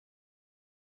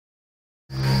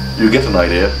you get an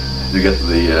idea, you get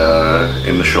the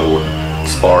initial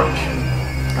spark,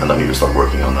 and then you start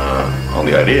working on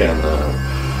the idea, and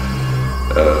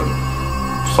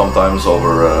sometimes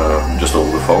just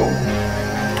over the phone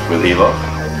with Eva.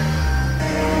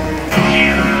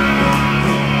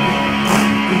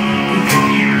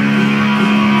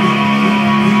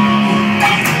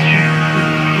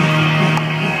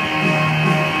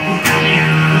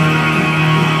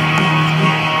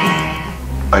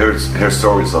 I hear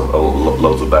stories of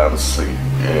loads of bands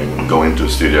go into a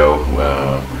studio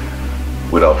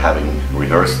without having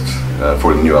rehearsed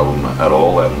for the new album at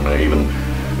all, and even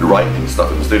writing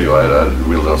stuff in the studio. I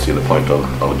really don't see the point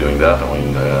of doing that. I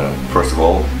mean, first of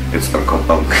all, it's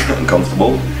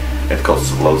uncomfortable, it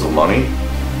costs loads of money,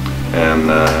 and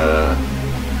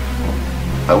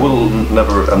I will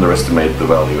never underestimate the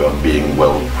value of being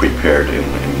well prepared in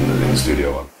the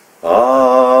studio.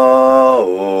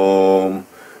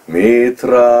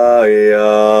 Mitraja.